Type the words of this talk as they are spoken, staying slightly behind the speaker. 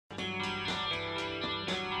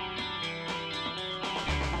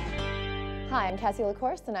Hi, I'm Cassie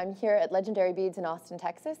LaCourse, and I'm here at Legendary Beads in Austin,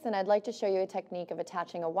 Texas, and I'd like to show you a technique of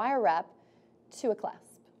attaching a wire wrap to a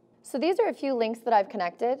clasp. So these are a few links that I've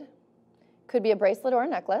connected. Could be a bracelet or a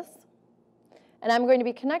necklace. And I'm going to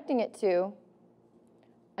be connecting it to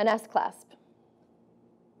an S-clasp.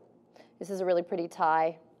 This is a really pretty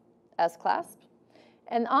tie S-clasp.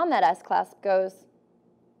 And on that S-clasp goes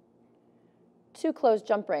two closed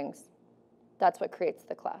jump rings. That's what creates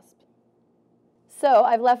the clasp. So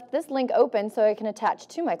I've left this link open so I can attach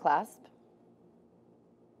to my clasp.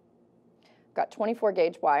 Got 24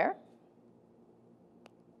 gauge wire.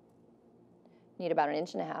 Need about 1.5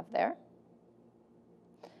 inches there.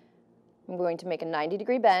 I'm going to make a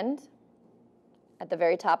 90-degree bend. At the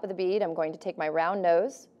very top of the bead, I'm going to take my round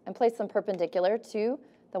nose and place them perpendicular to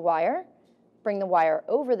the wire, bring the wire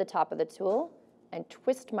over the top of the tool, and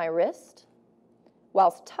twist my wrist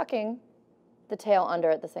whilst tucking the tail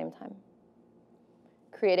under at the same time.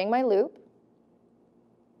 Creating my loop.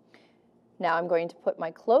 Now I'm going to put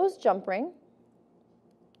my closed jump ring,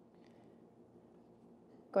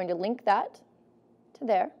 going to link that to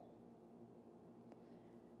there.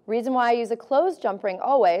 Reason why I use a closed jump ring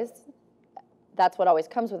always, that's what always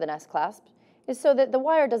comes with an S-clasp, is so that the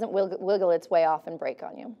wire doesn't wiggle its way off and break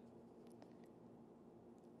on you.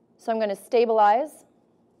 So I'm going to stabilize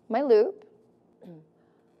my loop.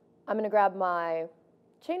 I'm going to grab my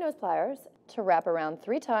chain nose pliers to wrap around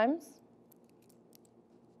 3 times.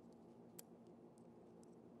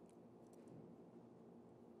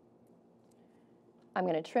 I'm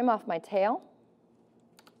going to trim off my tail.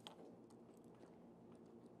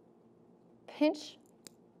 Pinch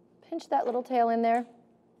that little tail in there,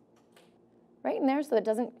 right in there so it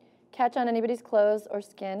doesn't catch on anybody's clothes or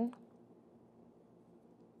skin.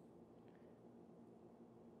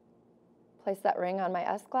 Place that ring on my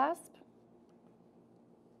S-clasp.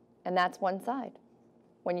 And that's one side.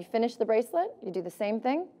 When you finish the bracelet, you do the same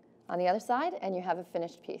thing on the other side, and you have a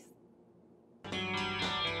finished piece.